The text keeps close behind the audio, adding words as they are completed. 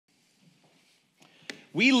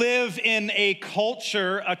We live in a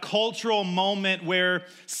cultural moment where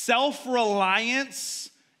self-reliance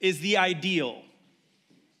is the ideal.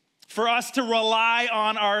 For us to rely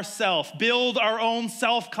on ourselves, build our own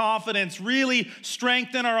self-confidence, really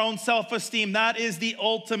strengthen our own self-esteem, that is the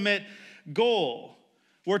ultimate goal.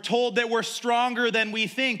 We're told that we're stronger than we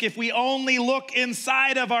think. If we only look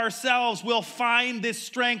inside of ourselves, we'll find this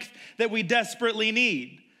strength that we desperately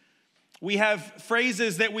need. We have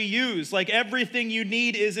phrases that we use, like everything you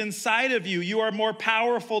need is inside of you. You are more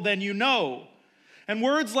powerful than you know. And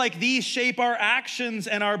words like these shape our actions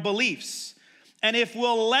and our beliefs. And if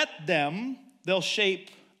we'll let them, they'll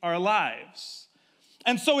shape our lives.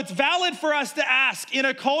 And so it's valid for us to ask, in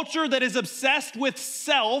a culture that is obsessed with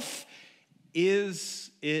self,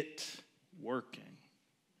 is it working?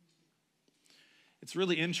 It's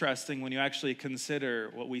really interesting when you actually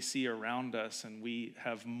consider what we see around us, and we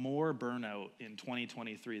have more burnout in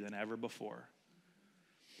 2023 than ever before.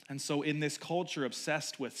 And so in this culture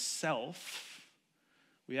obsessed with self,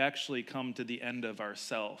 we actually come to the end of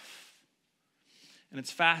ourself. And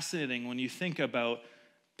it's fascinating when you think about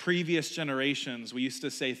previous generations. We used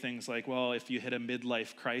to say things like, well, if you hit a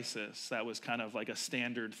midlife crisis, that was kind of like a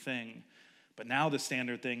standard thing. But now the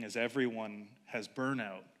standard thing is everyone has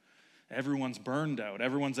burnout. Everyone's burned out.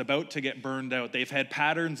 Everyone's about to get burned out. They've had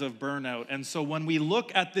patterns of burnout. And so when we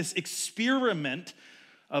look at this experiment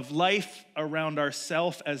of life around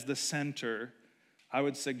ourself as the center, I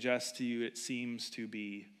would suggest to you it seems to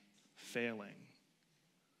be failing.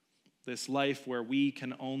 This life where we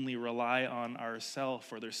can only rely on ourselves,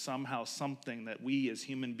 or there's somehow something that we as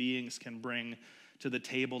human beings can bring to the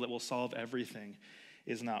table that will solve everything,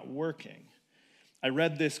 is not working. I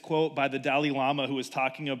read this quote by the Dalai Lama who was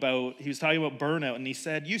talking about burnout, and he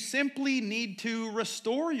said, you simply need to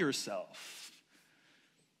restore yourself.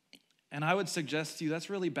 And I would suggest to you that's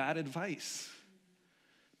really bad advice,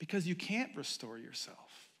 because you can't restore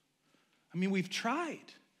yourself. I mean, we've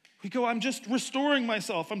tried. We go, I'm just restoring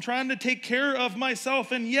myself. I'm trying to take care of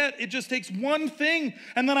myself, and yet it just takes one thing,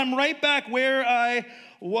 and then I'm right back where I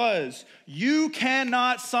was. You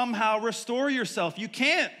cannot somehow restore yourself. You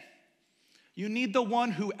can't. You need the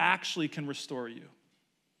one who actually can restore you.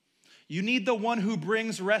 You need the one who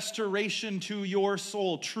brings restoration to your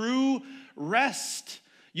soul, true rest.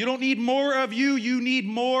 You don't need more of you, you need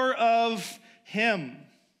more of him.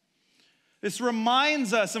 This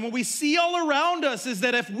reminds us, and what we see all around us is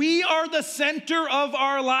that if we are the center of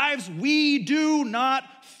our lives, we do not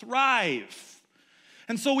thrive.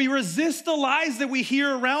 And so we resist the lies that we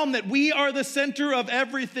hear around that we are the center of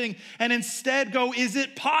everything, and instead go, is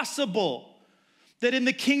it possible that in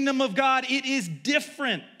the kingdom of God, it is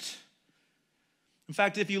different? In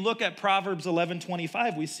fact, if you look at Proverbs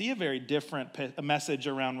 11:25, we see a very different message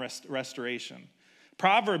around restoration.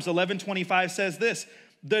 Proverbs 11:25 says this,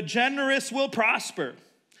 the generous will prosper.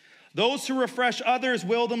 Those who refresh others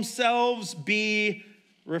will themselves be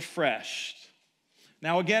refreshed.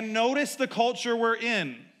 Now again, notice the culture we're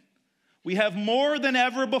in. We have more than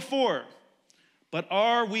ever before, but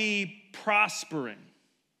are we prospering?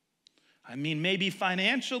 I mean, maybe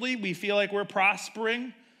financially we feel like we're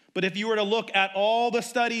prospering, but if you were to look at all the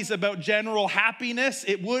studies about general happiness,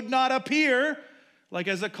 it would not appear like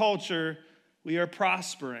as a culture we are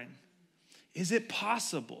prospering. Is it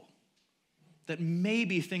possible that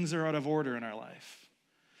maybe things are out of order in our life?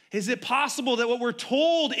 Is it possible that what we're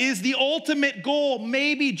told is the ultimate goal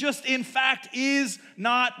maybe just in fact is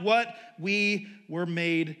not what we were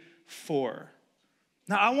made for?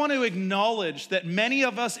 Now, I want to acknowledge that many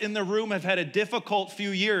of us in the room have had a difficult few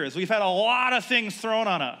years. We've had a lot of things thrown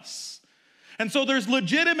on us. And so there's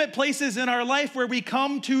legitimate places in our life where we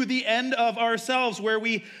come to the end of ourselves, where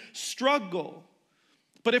we struggle.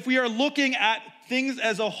 But if we are looking at things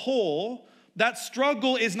as a whole, that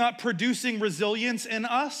struggle is not producing resilience in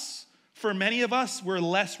us. For many of us, we're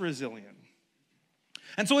less resilient.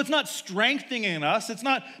 And so it's not strengthening us. It's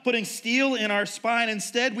not putting steel in our spine.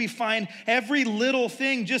 Instead, we find every little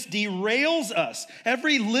thing just derails us.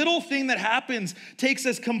 Every little thing that happens takes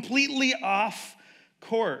us completely off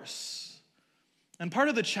course. And part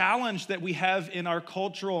of the challenge that we have in our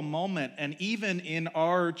cultural moment and even in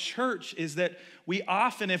our church is that we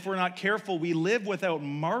often, if we're not careful, we live without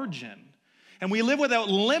margin and we live without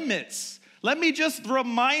limits. Let me just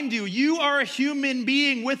remind you, you are a human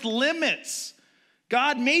being with limits.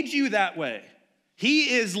 God made you that way.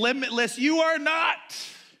 He is limitless. You are not.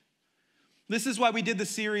 This is why we did the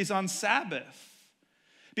series on Sabbath,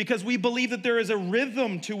 because we believe that there is a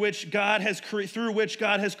rhythm to which through which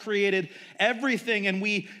God has created everything, and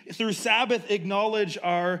we, through Sabbath, acknowledge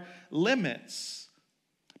our limits.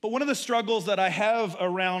 But one of the struggles that I have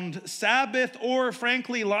around Sabbath, or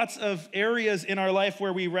frankly, lots of areas in our life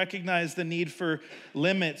where we recognize the need for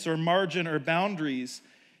limits or margin or boundaries,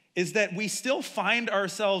 is that we still find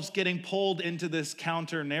ourselves getting pulled into this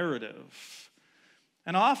counter narrative.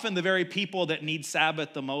 And often the very people that need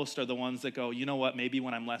Sabbath the most are the ones that go, you know what, maybe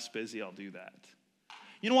when I'm less busy, I'll do that.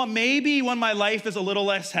 You know what, maybe when my life is a little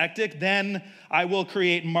less hectic, then I will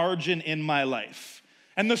create margin in my life.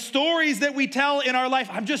 And the stories that we tell in our life,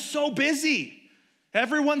 I'm just so busy.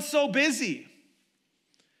 Everyone's so busy.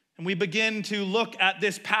 And we begin to look at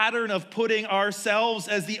this pattern of putting ourselves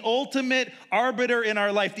as the ultimate arbiter in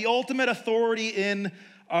our life, the ultimate authority in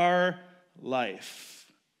our life.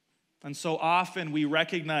 And so often we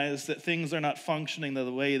recognize that things are not functioning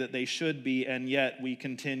the way that they should be, and yet we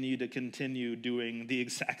continue doing the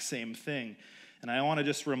exact same thing. And I want to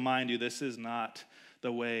just remind you, this is not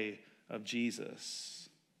the way of Jesus.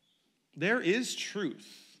 There is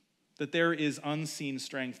truth that there is unseen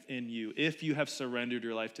strength in you if you have surrendered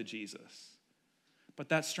your life to Jesus. But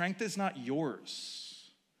that strength is not yours.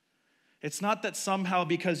 It's not that somehow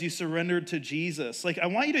because you surrendered to Jesus. Like, I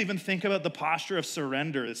want you to even think about the posture of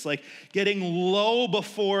surrender. It's like getting low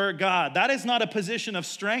before God. That is not a position of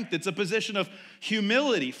strength. It's a position of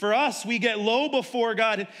humility. For us, we get low before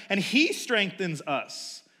God and He strengthens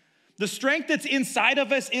us. The strength that's inside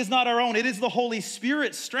of us is not our own. It is the Holy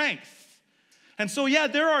Spirit's strength. And so, yeah,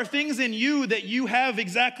 there are things in you that you have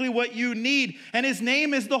exactly what you need. And His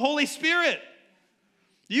name is the Holy Spirit.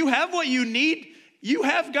 You have what you need. You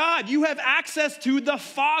have God. You have access to the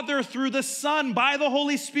Father through the Son by the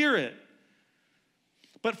Holy Spirit.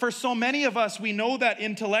 But for so many of us, we know that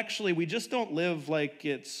intellectually, we just don't live like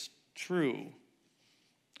it's true.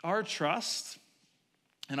 Our trust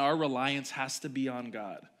and our reliance has to be on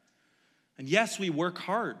God. And yes, we work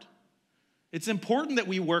hard. It's important that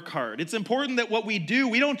we work hard. It's important that what we do,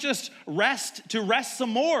 we don't just rest to rest some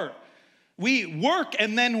more. We work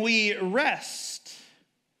and then we rest.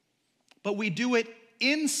 But we do it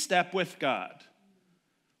in step with God.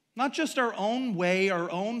 Not just our own way,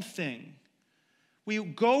 our own thing. We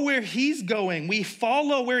go where He's going. We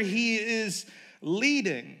follow where He is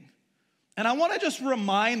leading. And I want to just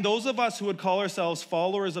remind those of us who would call ourselves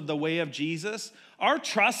followers of the way of Jesus, our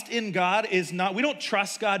trust in God is not, we don't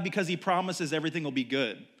trust God because He promises everything will be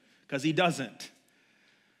good, because He doesn't.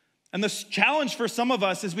 And the challenge for some of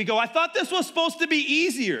us is we go, I thought this was supposed to be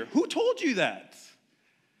easier. Who told you that?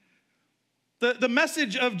 The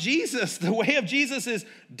message of Jesus, the way of Jesus is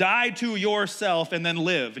die to yourself and then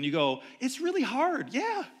live. And you go, it's really hard.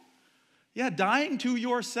 Yeah, dying to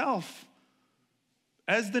yourself,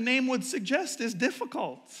 as the name would suggest, is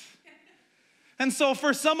difficult. And so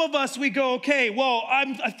for some of us, we go, okay, well,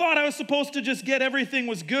 I thought I was supposed to just get everything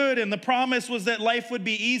was good and the promise was that life would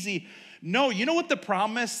be easy. No, you know what the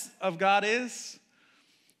promise of God is?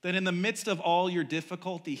 That in the midst of all your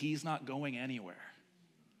difficulty, He's not going anywhere.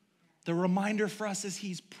 The reminder for us is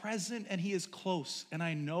He's present and He is close. And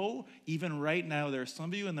I know even right now there are some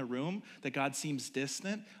of you in the room that God seems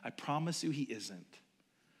distant. I promise you He isn't.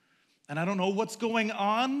 And I don't know what's going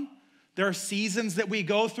on. There are seasons that we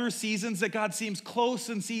go through, seasons that God seems close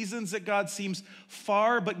and seasons that God seems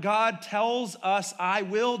far. But God tells us, I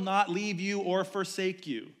will not leave you or forsake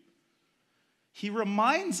you. He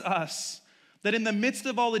reminds us that in the midst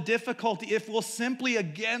of all the difficulty, if we'll simply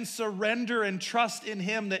again surrender and trust in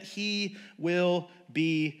Him, that He will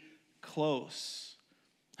be close.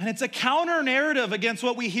 And it's a counter narrative against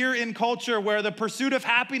what we hear in culture where the pursuit of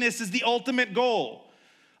happiness is the ultimate goal.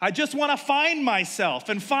 I just want to find myself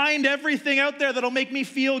and find everything out there that'll make me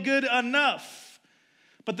feel good enough.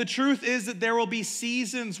 But the truth is that there will be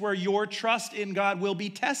seasons where your trust in God will be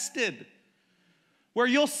tested, where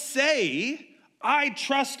you'll say, I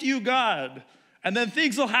trust you, God. And then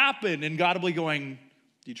things will happen and God will be going,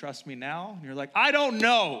 do you trust me now? And you're like, I don't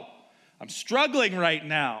know. I'm struggling right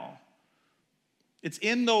now. It's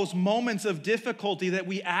in those moments of difficulty that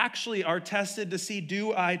we actually are tested to see,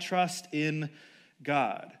 do I trust in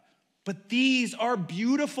God? But these are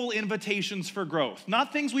beautiful invitations for growth,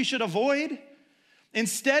 not things we should avoid.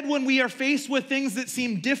 Instead, when we are faced with things that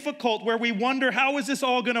seem difficult, where we wonder, how is this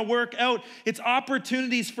all going to work out? It's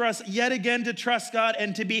opportunities for us yet again to trust God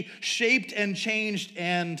and to be shaped and changed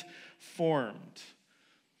and formed.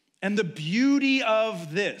 And the beauty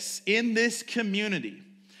of this, in this community,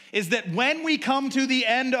 is that when we come to the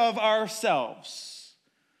end of ourselves,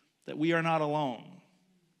 that we are not alone.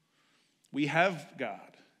 We have God.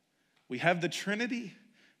 We have the Trinity,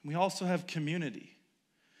 and we also have community.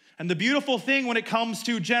 And the beautiful thing when it comes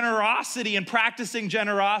to generosity and practicing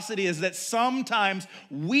generosity is that sometimes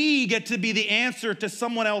we get to be the answer to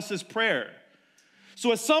someone else's prayer.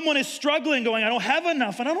 So as someone is struggling, going, I don't have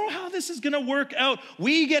enough, and I don't know how this is going to work out,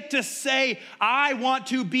 we get to say, I want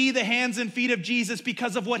to be the hands and feet of Jesus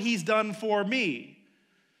because of what he's done for me.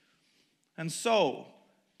 And so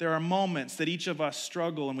there are moments that each of us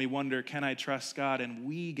struggle and we wonder, can I trust God? And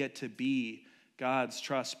we get to be God's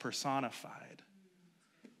trust personified.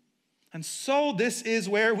 And so this is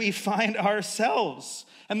where we find ourselves.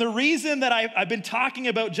 And the reason that I've been talking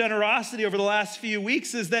about generosity over the last few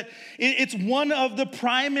weeks is that it's one of the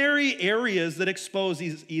primary areas that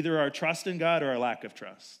exposes either our trust in God or our lack of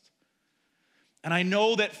trust. And I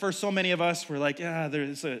know that for so many of us, we're like, yeah,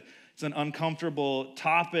 it's an uncomfortable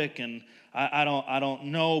topic, and I don't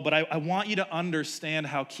know, but I want you to understand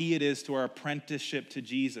how key it is to our apprenticeship to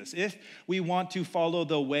Jesus. If we want to follow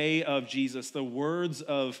the way of Jesus, the words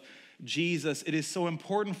of Jesus, it is so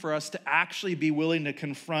important for us to actually be willing to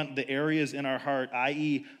confront the areas in our heart,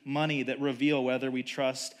 i.e. money, that reveal whether we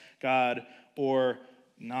trust God or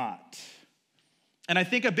not. And I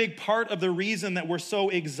think a big part of the reason that we're so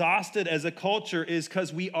exhausted as a culture is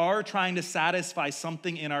because we are trying to satisfy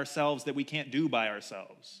something in ourselves that we can't do by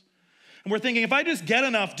ourselves. And we're thinking, if I just get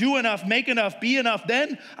enough, do enough, make enough, be enough,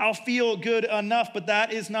 then I'll feel good enough. But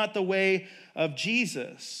that is not the way of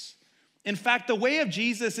Jesus. In fact, the way of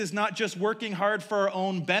Jesus is not just working hard for our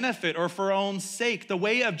own benefit or for our own sake. The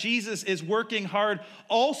way of Jesus is working hard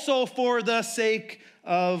also for the sake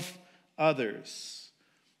of others.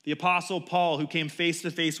 The Apostle Paul, who came face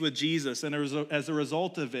to face with Jesus, and as a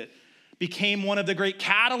result of it, became one of the great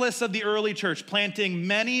catalysts of the early church, planting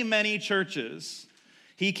many, many churches.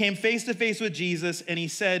 He came face to face with Jesus, and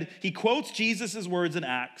he quotes Jesus' words in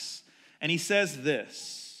Acts, and he says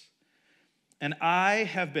this, and I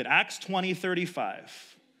have been, Acts 20:35,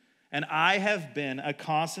 and I have been a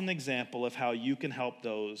constant example of how you can help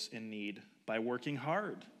those in need by working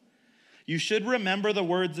hard. You should remember the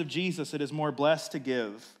words of Jesus, it is more blessed to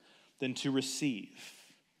give than to receive.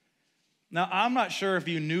 Now, I'm not sure if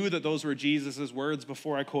you knew that those were Jesus' words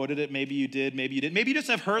before I quoted it. Maybe you did, maybe you didn't. Maybe you just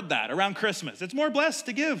have heard that around Christmas. It's more blessed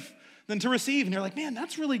to give than to receive. And you're like, man,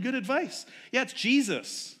 that's really good advice. Yeah, it's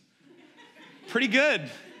Jesus. Pretty good.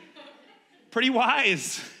 Pretty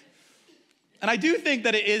wise. And I do think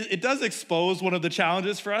that it does expose one of the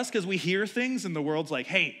challenges for us because we hear things and the world's like,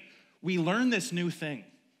 hey, we learned this new thing.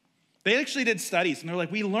 They actually did studies and they're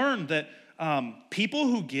like, we learned that people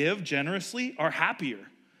who give generously are happier.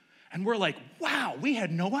 And we're like, wow, we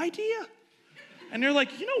had no idea. And they're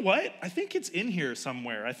like, you know what? I think it's in here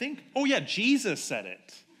somewhere. Oh yeah, Jesus said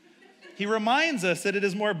it. He reminds us that it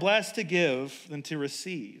is more blessed to give than to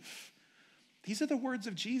receive. These are the words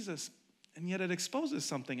of Jesus. And yet it exposes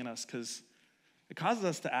something in us because it causes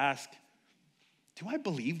us to ask, do I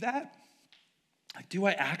believe that? Do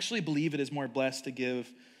I actually believe it is more blessed to give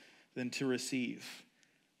than to receive?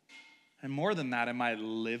 And more than that, am I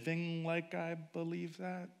living like I believe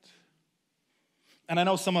that? And I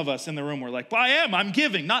know some of us in the room were like, well, I'm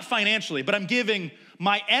giving, not financially, but I'm giving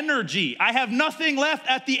my energy. I have nothing left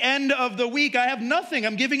at the end of the week. I have nothing.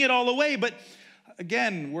 I'm giving it all away. But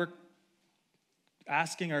again, we're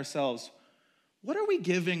asking ourselves, what are we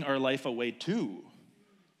giving our life away to?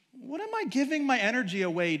 What am I giving my energy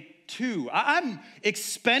away to? I'm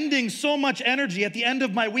expending so much energy. At the end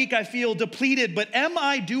of my week, I feel depleted, but am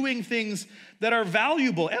I doing things that are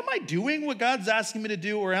valuable? Am I doing what God's asking me to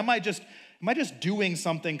do, or am I just doing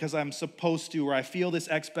something because I'm supposed to, or I feel this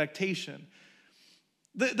expectation?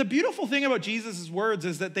 The beautiful thing about Jesus' words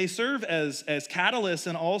is that they serve as catalysts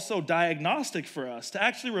and also diagnostic for us to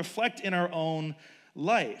actually reflect in our own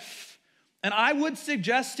life. And I would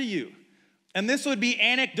suggest to you, and this would be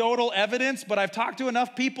anecdotal evidence, but I've talked to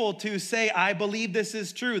enough people to say I believe this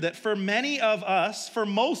is true, that for many of us, for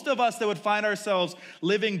most of us that would find ourselves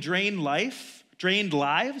living drained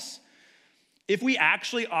lives, if we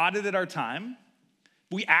actually audited our time,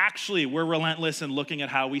 we actually were relentless in looking at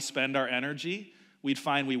how we spend our energy, we'd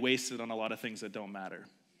find we wasted on a lot of things that don't matter.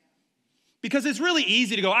 Because it's really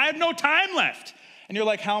easy to go, I have no time left. And you're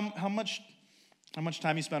like, how much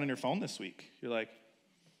time you spent on your phone this week? You're like,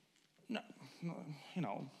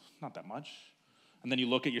 no, not that much. And then you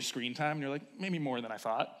look at your screen time and you're like, maybe more than I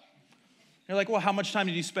thought. You're like, well, how much time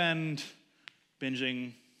did you spend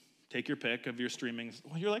binging? Take your pick of your streaming.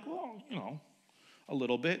 Well, you're like, well, a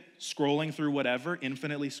little bit. Scrolling through whatever,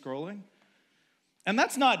 infinitely scrolling. And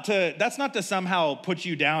that's not to somehow put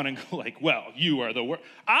you down and go like, well, you are the worst.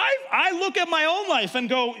 I look at my own life and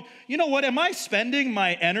go, you know what? Am I spending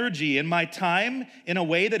my energy and my time in a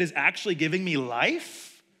way that is actually giving me life?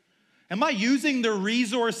 Am I using the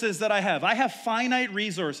resources that I have? I have finite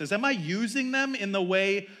resources. Am I using them in the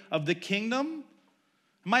way of the kingdom?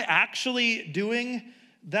 Am I actually doing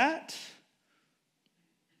that?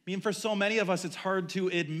 I mean, for so many of us, it's hard to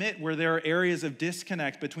admit where there are areas of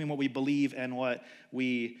disconnect between what we believe and what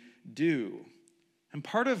we do. And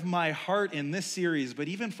part of my heart in this series, but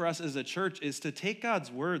even for us as a church, is to take God's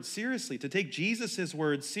word seriously, to take Jesus'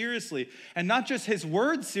 word seriously, and not just his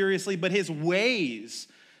word seriously, but his ways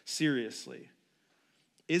seriously.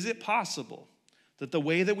 Is it possible that the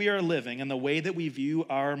way that we are living and the way that we view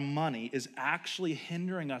our money is actually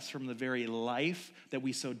hindering us from the very life that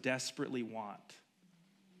we so desperately want?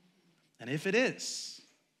 And if it is,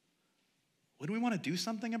 wouldn't we want to do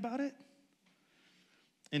something about it?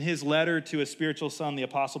 In his letter to a spiritual son, the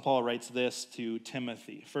Apostle Paul writes this to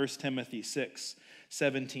Timothy, 1 Timothy 6,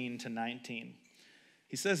 17 to 19.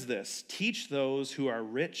 He says this, "Teach those who are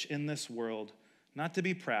rich in this world not to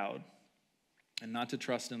be proud and not to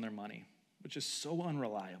trust in their money, which is so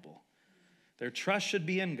unreliable. Their trust should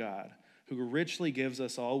be in God, who richly gives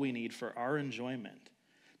us all we need for our enjoyment.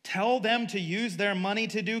 Tell them to use their money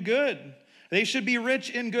to do good. They should be rich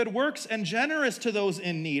in good works and generous to those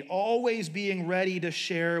in need, always being ready to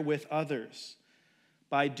share with others.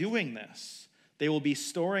 By doing this, they will be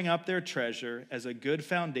storing up their treasure as a good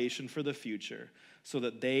foundation for the future, so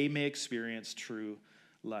that they may experience true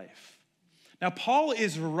life." Now, Paul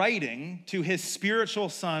is writing to his spiritual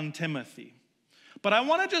son, Timothy. But I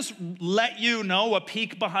want to just let you know a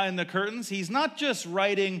peek behind the curtains. He's not just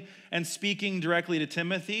writing and speaking directly to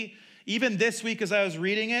Timothy. Even this week as I was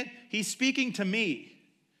reading it, he's speaking to me.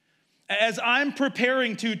 As I'm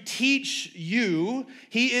preparing to teach you,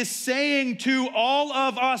 he is saying to all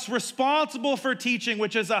of us responsible for teaching,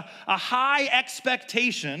 which is a high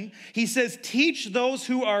expectation, he says, teach those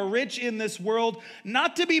who are rich in this world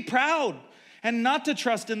not to be proud and not to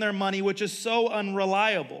trust in their money, which is so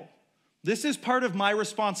unreliable. This is part of my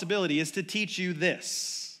responsibility, is to teach you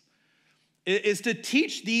this, is to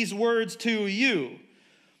teach these words to you.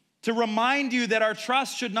 To remind you that our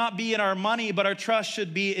trust should not be in our money, but our trust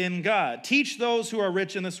should be in God. Teach those who are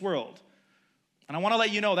rich in this world. And I want to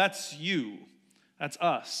let you know that's you. That's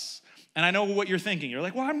us. And I know what you're thinking. You're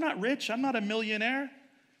like, well, I'm not rich. I'm not a millionaire.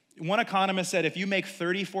 One economist said if you make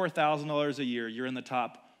 $34,000 a year, you're in the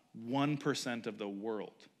top 1% of the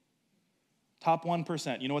world. Top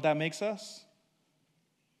 1%. You know what that makes us?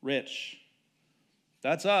 Rich.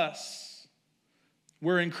 That's us.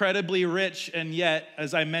 We're incredibly rich, and yet,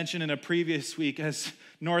 as I mentioned in a previous week, as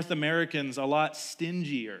North Americans, a lot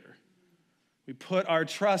stingier. We put our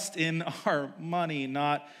trust in our money,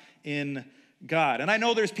 not in God. And I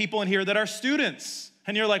know there's people in here that are students,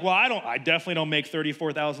 and you're like, well, I definitely don't make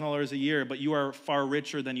 $34,000 a year, but you are far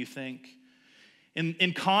richer than you think.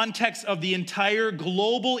 In context of the entire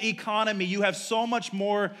global economy, you have so much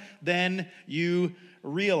more than you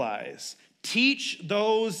realize. Teach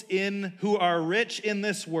those who are rich in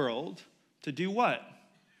this world to do what?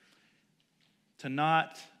 To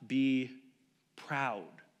not be proud.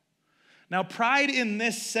 Now, pride in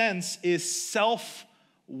this sense is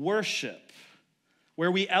self-worship,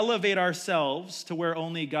 where we elevate ourselves to where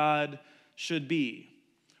only God should be,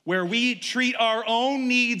 where we treat our own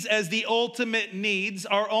needs as the ultimate needs,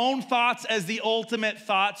 our own thoughts as the ultimate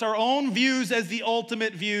thoughts, our own views as the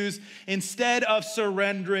ultimate views, instead of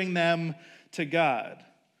surrendering them to God.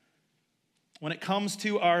 When it comes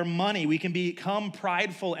to our money, we can become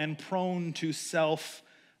prideful and prone to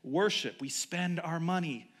self-worship. We spend our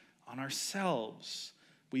money on ourselves.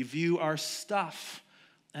 We view our stuff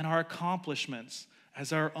and our accomplishments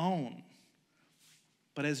as our own.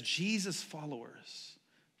 But as Jesus followers,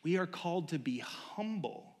 we are called to be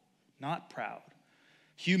humble, not proud.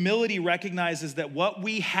 Humility recognizes that what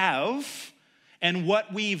we have and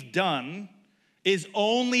what we've done is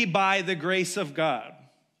only by the grace of God.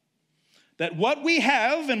 That what we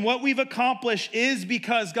have and what we've accomplished is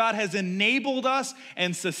because God has enabled us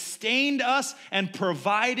and sustained us and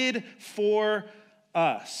provided for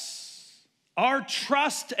us. Our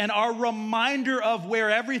trust and our reminder of where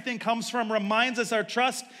everything comes from reminds us our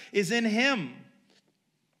trust is in Him.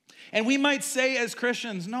 And we might say as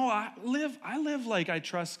Christians, no, I live like I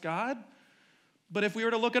trust God. But if we were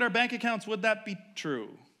to look at our bank accounts, would that be true?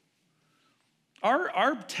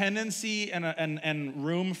 Our tendency and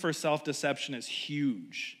room for self-deception is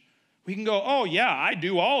huge. We can go, oh yeah, I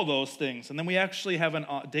do all those things. And then we actually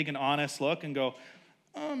take an honest look and go,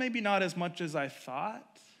 oh, maybe not as much as I thought.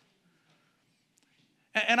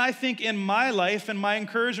 And I think in my life, and my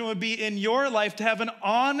encouragement would be in your life, to have an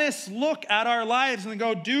honest look at our lives and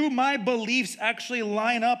go, do my beliefs actually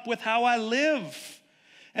line up with how I live?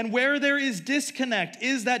 And where there is disconnect,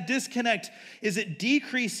 is that disconnect, is it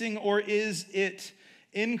decreasing or is it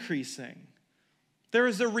increasing? There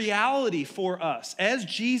is a reality for us as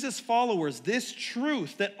Jesus followers, this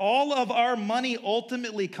truth that all of our money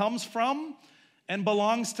ultimately comes from and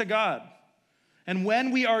belongs to God. And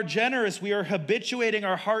when we are generous, we are habituating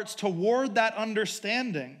our hearts toward that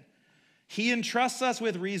understanding. He entrusts us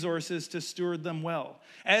with resources to steward them well.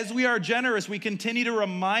 As we are generous, we continue to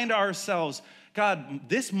remind ourselves, God,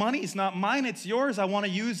 this money is not mine, it's yours. I want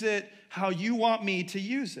to use it how you want me to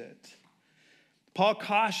use it. Paul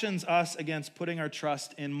cautions us against putting our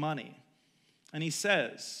trust in money. And he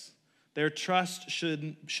says, their trust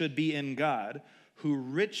should be in God, who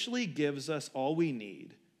richly gives us all we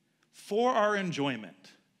need for our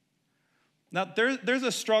enjoyment. Now, there's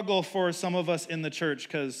a struggle for some of us in the church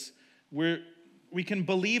because we can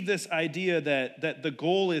believe this idea that the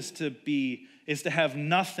goal is to have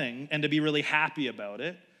nothing and to be really happy about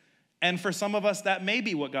it. And for some of us, that may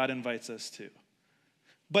be what God invites us to.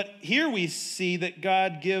 But here we see that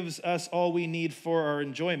God gives us all we need for our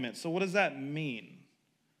enjoyment. So what does that mean?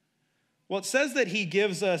 Well, it says that he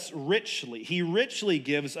gives us richly. He richly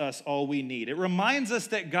gives us all we need. It reminds us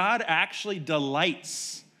that God actually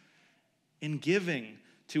delights in giving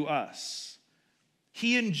to us.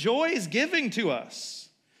 He enjoys giving to us.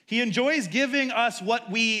 He enjoys giving us what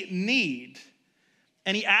we need.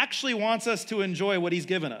 And he actually wants us to enjoy what he's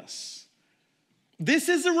given us. This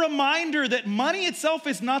is a reminder that money itself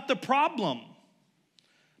is not the problem.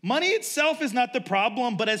 Money itself is not the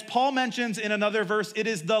problem, but as Paul mentions in another verse, it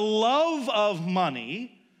is the love of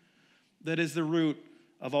money that is the root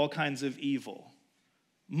of all kinds of evil.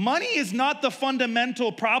 Money is not the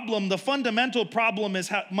fundamental problem. The fundamental problem is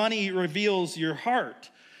how money reveals your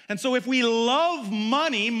heart. And so if we love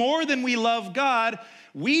money more than we love God,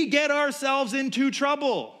 we get ourselves into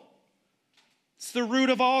trouble. It's the root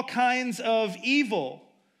of all kinds of evil.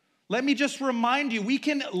 Let me just remind you, we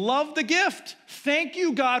can love the gift. Thank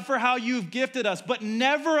you, God, for how you've gifted us, but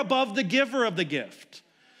never above the giver of the gift.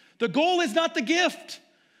 The goal is not the gift.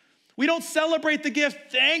 We don't celebrate the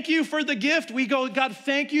gift. Thank you for the gift. We go, God,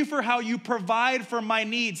 thank you for how you provide for my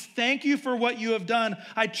needs. Thank you for what you have done.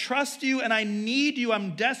 I trust you and I need you.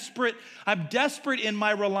 I'm desperate. I'm desperate in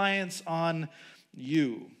my reliance on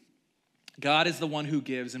you. God is the one who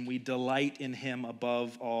gives, and we delight in him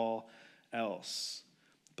above all else.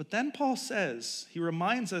 But then Paul says, he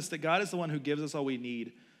reminds us that God is the one who gives us all we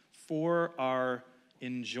need for our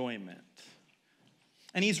enjoyment.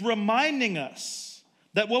 And he's reminding us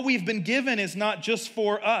that what we've been given is not just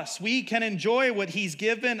for us. We can enjoy what he's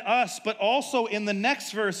given us, but also in the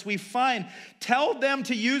next verse we find, tell them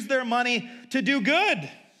to use their money to do good.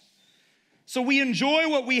 So we enjoy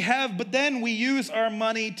what we have, but then we use our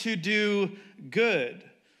money to do good.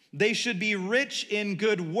 They should be rich in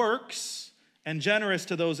good works and generous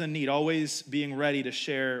to those in need, always being ready to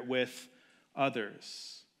share with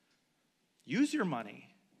others. Use your money,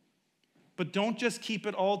 but don't just keep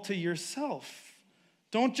it all to yourself.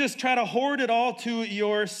 Don't just try to hoard it all to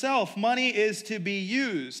yourself. Money is to be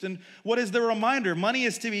used. And what is the reminder? Money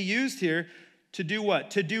is to be used here to do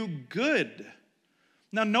what? To do good.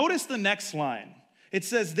 Now notice the next line. It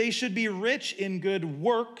says they should be rich in good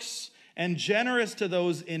works and generous to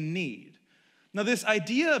those in need. Now this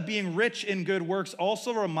idea of being rich in good works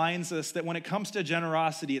also reminds us that when it comes to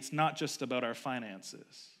generosity, it's not just about our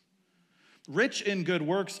finances. Rich in good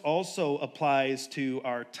works also applies to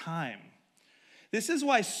our time. This is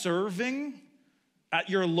why serving at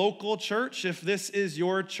your local church, if this is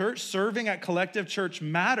your church, serving at Collective Church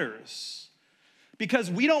matters.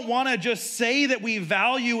 Because we don't want to just say that we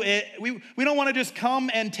value it. We don't want to just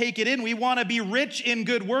come and take it in. We want to be rich in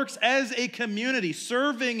good works as a community,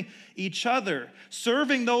 serving each other,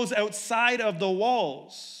 serving those outside of the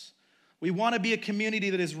walls. We want to be a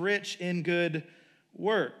community that is rich in good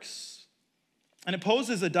works. And it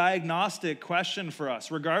poses a diagnostic question for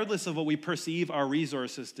us, regardless of what we perceive our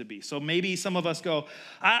resources to be. So maybe some of us go,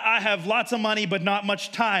 I have lots of money, but not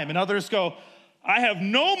much time. And others go, I have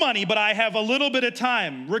no money, but I have a little bit of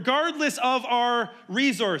time, regardless of our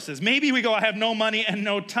resources. Maybe we go, I have no money and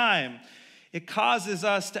no time. It causes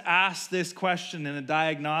us to ask this question in a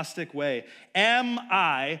diagnostic way. Am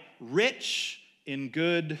I rich in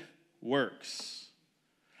good works?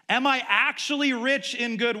 Am I actually rich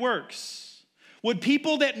in good works? Would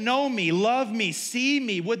people that know me, love me, see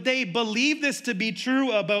me, would they believe this to be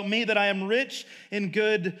true about me, that I am rich in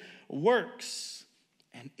good works?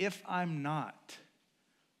 And if I'm not,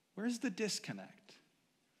 where's the disconnect?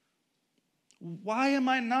 Why am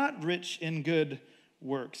I not rich in good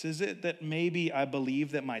works? Is it that maybe I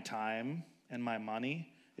believe that my time and my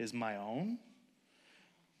money is my own?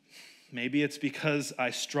 Maybe it's because I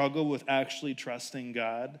struggle with actually trusting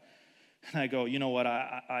God And I go, you know what,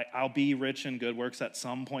 I'll be rich in good works at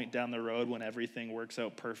some point down the road when everything works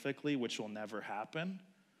out perfectly, which will never happen.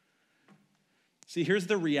 See, here's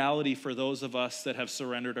the reality for those of us that have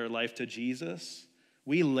surrendered our life to Jesus.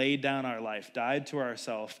 We laid down our life, died to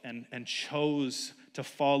ourselves, and chose to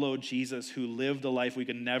follow Jesus, who lived a life we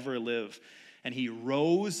could never live. And he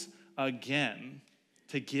rose again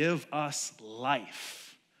to give us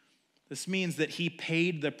life. This means that he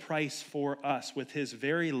paid the price for us with his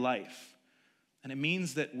very life. And it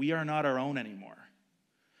means that we are not our own anymore.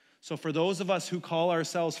 So for those of us who call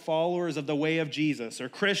ourselves followers of the way of Jesus, or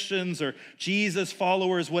Christians, or Jesus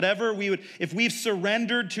followers, whatever if we've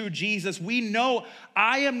surrendered to Jesus, we know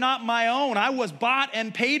I am not my own. I was bought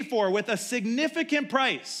and paid for with a significant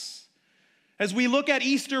price. As we look at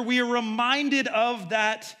Easter, we are reminded of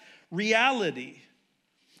that reality.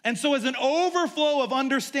 And so as an overflow of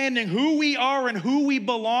understanding who we are and who we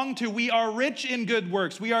belong to, we are rich in good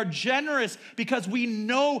works. We are generous because we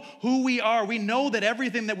know who we are. We know that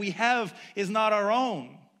everything that we have is not our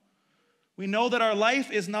own. We know that our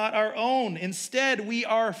life is not our own. Instead, we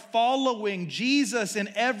are following Jesus in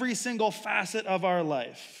every single facet of our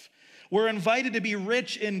life. We're invited to be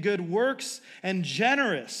rich in good works and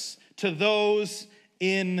generous to those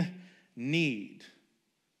in need.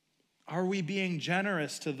 Are we being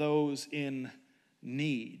generous to those in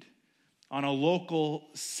need? In a local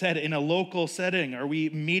setting, are we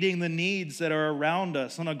meeting the needs that are around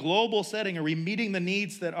us? On a global setting, are we meeting the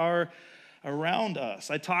needs that are around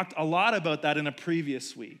us? I talked a lot about that in a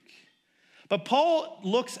previous week. But Paul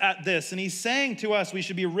looks at this and he's saying to us we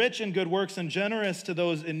should be rich in good works and generous to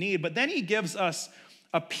those in need. But then he gives us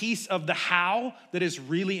a piece of the how that is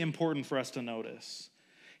really important for us to notice.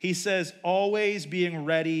 He says, always being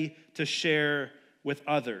ready to share with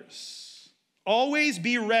others. Always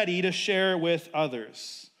be ready to share with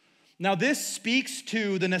others. Now, this speaks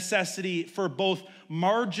to the necessity for both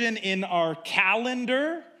margin in our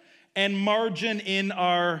calendar and margin in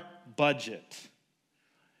our budget.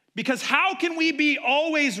 Because how can we be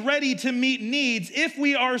always ready to meet needs if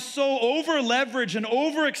we are so over-leveraged and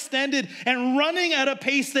overextended and running at a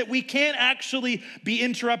pace that we can't actually be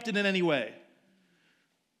interrupted in any way?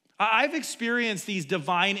 I've experienced these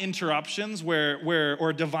divine interruptions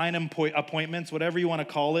or divine appointments, whatever you want to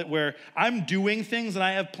call it, where I'm doing things and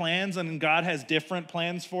I have plans and God has different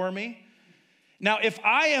plans for me. Now, if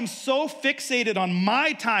I am so fixated on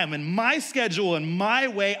my time and my schedule and my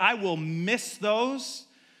way, I will miss those.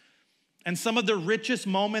 And some of the richest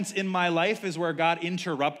moments in my life is where God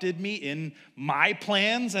interrupted me in my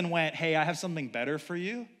plans and went, hey, I have something better for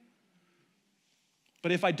you.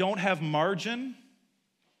 But if I don't have margin,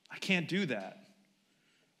 I can't do that.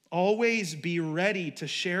 Always be ready to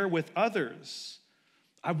share with others.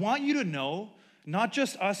 I want you to know, not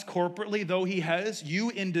just us corporately, though he has, you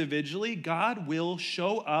individually, God will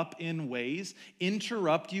show up in ways,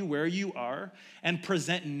 interrupt you where you are, and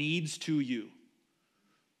present needs to you.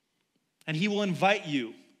 And he will invite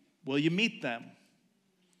you. Will you meet them?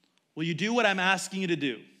 Will you do what I'm asking you to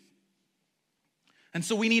do? And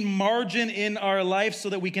so we need margin in our life so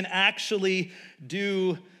that we can actually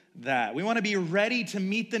do that. We want to be ready to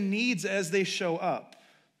meet the needs as they show up.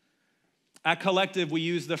 At Collective, we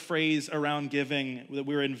use the phrase around giving that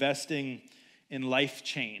we're investing in life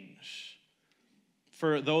change.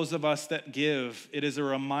 For those of us that give, it is a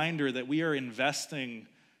reminder that we are investing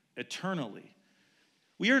eternally.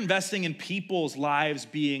 We are investing in people's lives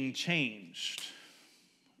being changed.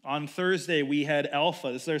 On Thursday, we had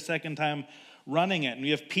Alpha. This is our second time running it. And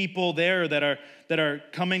we have people there that are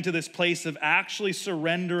coming to this place of actually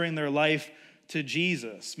surrendering their life to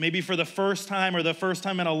Jesus. Maybe for the first time or the first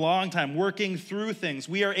time in a long time, working through things.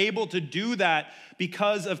 We are able to do that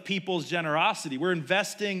because of people's generosity. We're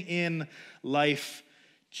investing in life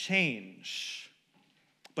change.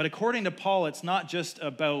 But according to Paul, it's not just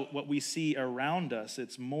about what we see around us.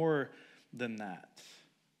 It's more than that.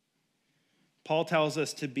 Paul tells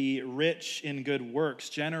us to be rich in good works,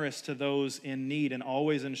 generous to those in need, and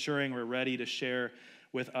always ensuring we're ready to share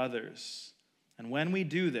with others. And when we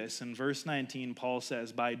do this, in verse 19, Paul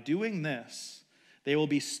says, by doing this, they will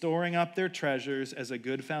be storing up their treasures as a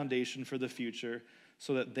good foundation for the future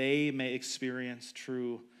so that they may experience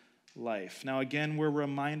true life. Now again, we're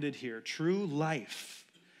reminded here, true life.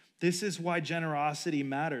 This is why generosity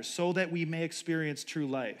matters, so that we may experience true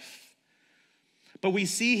life. But we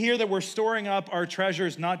see here that we're storing up our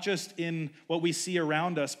treasures not just in what we see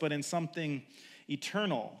around us, but in something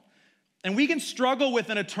eternal. And we can struggle with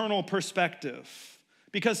an eternal perspective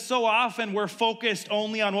Because so often we're focused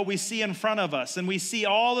only on what we see in front of us, and we see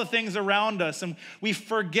all the things around us, and we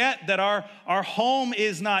forget that our home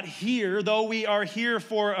is not here, though we are here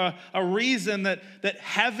for a reason, that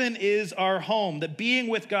heaven is our home, that being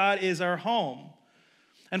with God is our home.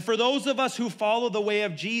 And for those of us who follow the way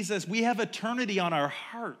of Jesus, we have eternity on our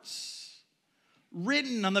hearts,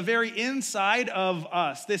 written on the very inside of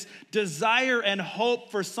us, this desire and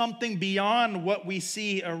hope for something beyond what we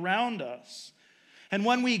see around us. And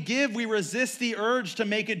when we give, we resist the urge to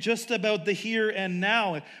make it just about the here and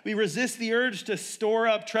now. We resist the urge to store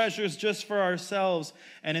up treasures just for ourselves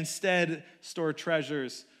and instead store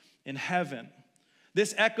treasures in heaven.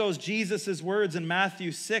 This echoes Jesus' words in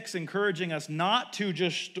Matthew 6, encouraging us not to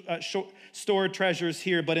just store treasures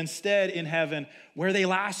here, but instead in heaven, where they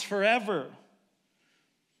last forever.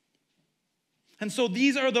 And so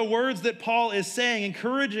these are the words that Paul is saying,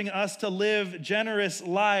 encouraging us to live generous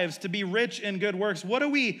lives, to be rich in good works. What do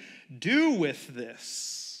we do with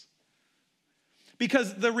this?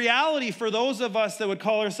 Because the reality for those of us that would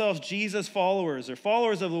call ourselves Jesus followers or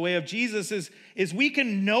followers of the way of Jesus is we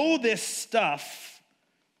can know this stuff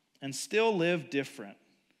and still live different.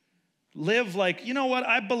 Live like, you know what,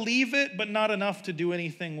 I believe it, but not enough to do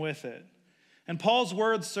anything with it. And Paul's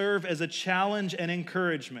words serve as a challenge and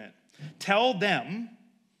encouragement. Tell them,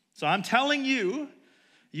 so I'm telling you,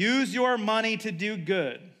 use your money to do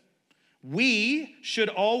good. We should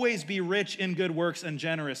always be rich in good works and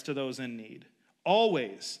generous to those in need.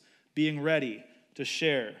 Always being ready to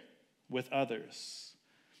share with others.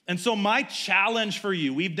 And so my challenge for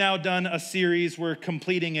you, we've now done a series, we're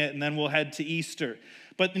completing it, and then we'll head to Easter.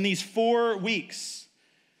 But in these 4 weeks,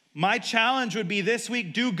 my challenge would be this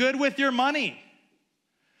week, do good with your money.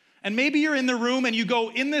 And maybe you're in the room and you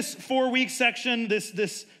go, in this 4-week section,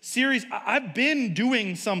 this series, I've been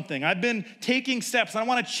doing something. I've been taking steps. I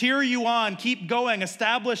want to cheer you on, keep going,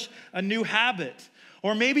 establish a new habit.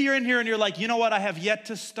 Or maybe you're in here and you're like, you know what, I have yet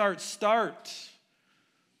to start. Start.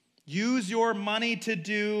 Use your money to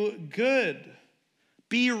do good.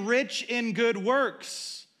 Be rich in good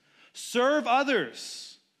works. Serve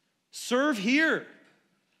others. Serve here.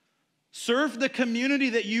 Serve the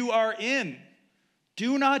community that you are in.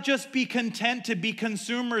 Do not just be content to be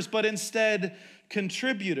consumers, but instead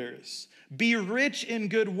contributors. Be rich in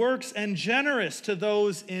good works and generous to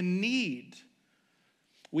those in need.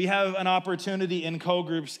 We have an opportunity in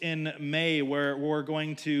co-groups in May where we're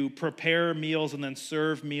going to prepare meals and then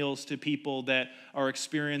serve meals to people that are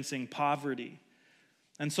experiencing poverty.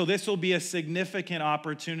 And so this will be a significant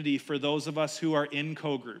opportunity for those of us who are in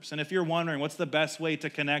co-groups. And if you're wondering what's the best way to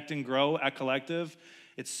connect and grow at Collective,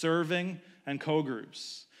 it's serving and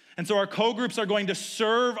co-groups. And so our co-groups are going to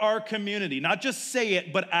serve our community, not just say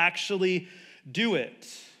it, but actually do it.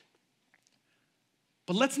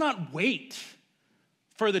 But let's not wait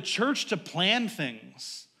for the church to plan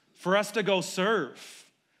things, for us to go serve.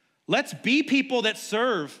 Let's be people that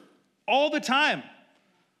serve all the time.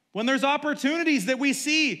 When there's opportunities that we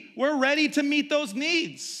see, we're ready to meet those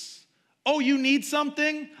needs. Oh, you need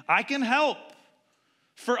something? I can help.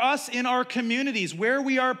 For us in our communities, where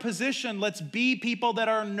we are positioned, let's be people that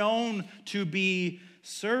are known to be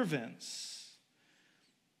servants.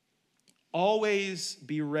 Always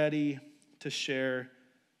be ready to share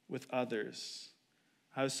with others.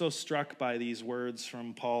 I was so struck by these words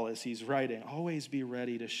from Paul as he's writing. Always be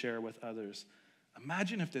ready to share with others.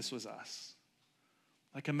 Imagine if this was us.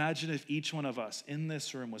 Like imagine if each one of us in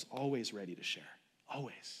this room was always ready to share.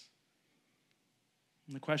 Always.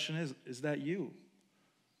 And the question is that you?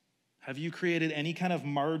 Have you created any kind of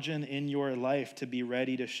margin in your life to be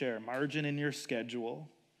ready to share? Margin in your schedule,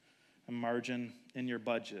 a margin in your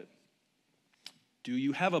budget. Do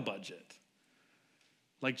you have a budget?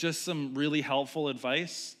 Like just some really helpful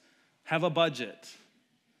advice, have a budget.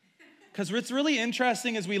 Because what's really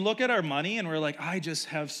interesting is we look at our money and we're like, I just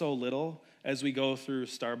have so little as we go through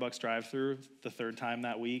Starbucks drive-thru the 3rd time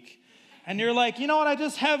that week. And you're like, you know what,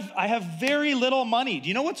 I have very little money. Do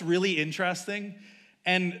you know what's really interesting?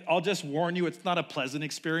 And I'll just warn you, it's not a pleasant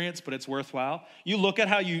experience, but it's worthwhile. You look at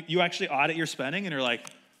how you actually audit your spending and you're like,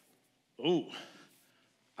 oh,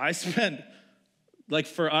 I spend, like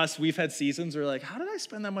for us, we've had seasons where like, how did I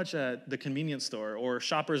spend that much at the convenience store or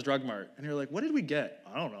Shoppers Drug Mart? And you're like, what did we get?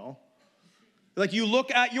 I don't know. Like you look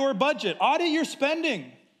at your budget, audit your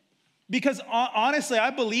spending. Because honestly, I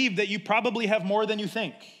believe that you probably have more than you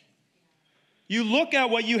think. You look at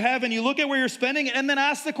what you have and you look at where you're spending it and then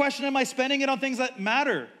ask the question, am I spending it on things that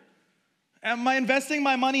matter? Am I investing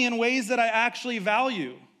my money in ways that I actually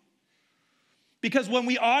value? Because when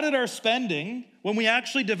we audit our spending, when we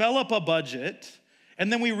actually develop a budget,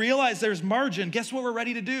 and then we realize there's margin, guess what we're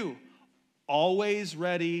ready to do? always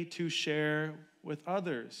ready to share with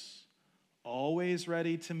others, always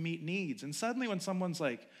ready to meet needs. And suddenly when someone's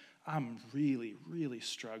like, I'm really, really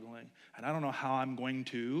struggling, and I don't know how I'm going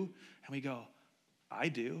to, and we go, I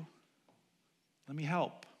do. Let me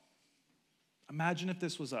help. Imagine if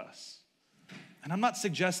this was us. And I'm not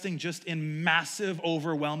suggesting just in massive,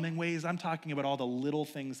 overwhelming ways. I'm talking about all the little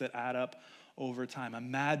things that add up over time.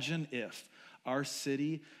 Imagine if our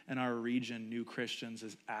city and our region knew Christians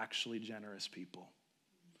as actually generous people.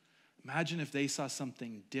 Imagine if they saw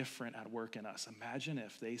something different at work in us. Imagine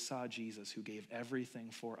if they saw Jesus who gave everything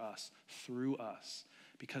for us, through us,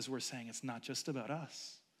 because we're saying it's not just about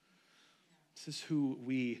us. This is who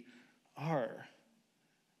we are.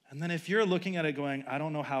 And then if you're looking at it going, I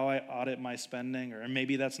don't know how I audit my spending, or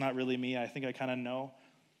maybe that's not really me, I think I kind of know,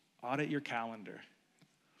 audit your calendar.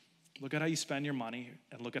 Look at how you spend your money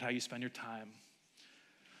and look at how you spend your time.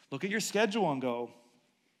 Look at your schedule and go,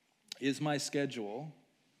 is my schedule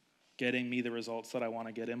getting me the results that I want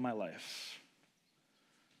to get in my life?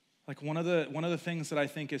 Like one of the things that I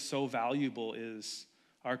think is so valuable is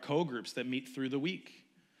our co-groups that meet through the week.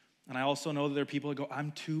 And I also know that there are people that go,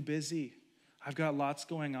 I'm too busy. I've got lots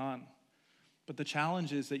going on. But the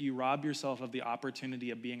challenge is that you rob yourself of the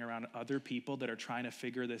opportunity of being around other people that are trying to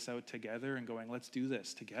figure this out together and going, let's do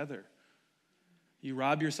this together. You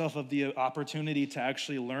rob yourself of the opportunity to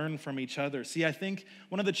actually learn from each other. See, I think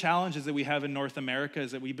one of the challenges that we have in North America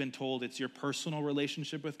is that we've been told it's your personal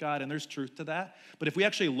relationship with God, and there's truth to that. But if we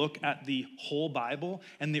actually look at the whole Bible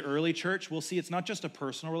and the early church, we'll see it's not just a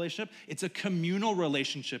personal relationship, it's a communal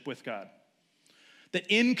relationship with God. That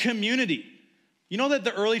in community, you know that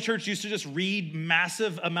the early church used to just read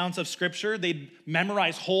massive amounts of scripture? They'd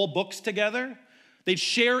memorize whole books together. They'd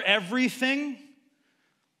share everything.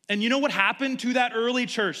 And you know what happened to that early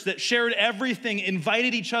church that shared everything,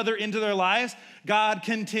 invited each other into their lives? God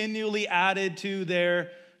continually added to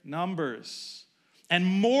their numbers. And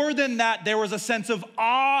more than that, there was a sense of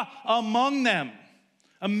awe among them.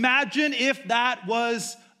 Imagine if that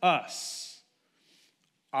was us.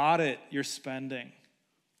 Audit your spending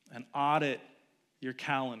and audit your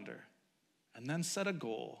calendar, and then set a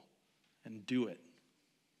goal and do it.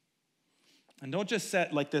 And don't just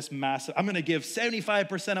set like this massive, I'm going to give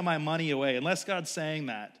 75% of my money away, unless God's saying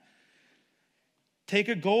that. Take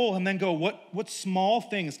a goal and then go, what small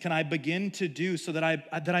things can I begin to do so that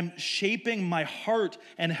I'm shaping my heart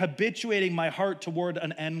and habituating my heart toward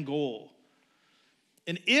an end goal?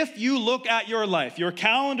 And if you look at your life, your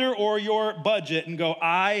calendar or your budget and go,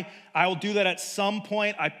 I will do that at some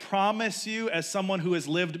point, I promise you, as someone who has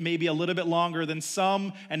lived maybe a little bit longer than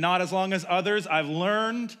some and not as long as others, I've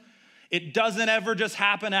learned it doesn't ever just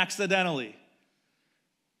happen accidentally.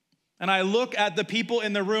 And I look at the people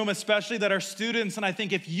in the room, especially that are students, and I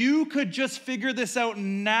think if you could just figure this out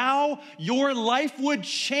now, your life would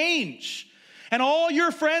change. And all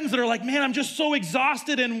your friends that are like, man, I'm just so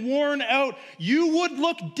exhausted and worn out, you would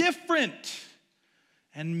look different.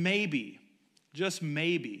 And maybe, just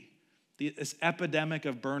maybe, this epidemic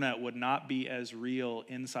of burnout would not be as real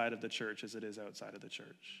inside of the church as it is outside of the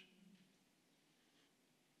church.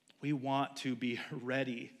 We want to be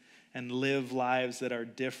ready and live lives that are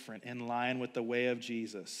different, in line with the way of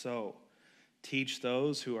Jesus. So, teach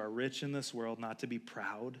those who are rich in this world not to be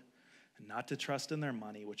proud, and not to trust in their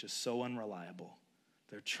money, which is so unreliable.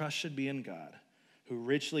 Their trust should be in God, who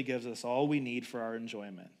richly gives us all we need for our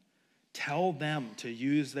enjoyment. Tell them to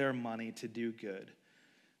use their money to do good.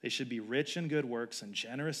 They should be rich in good works and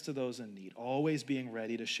generous to those in need, always being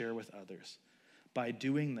ready to share with others. By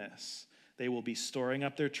doing this, they will be storing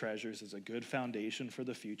up their treasures as a good foundation for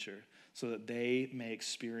the future so that they may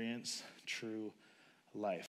experience true life.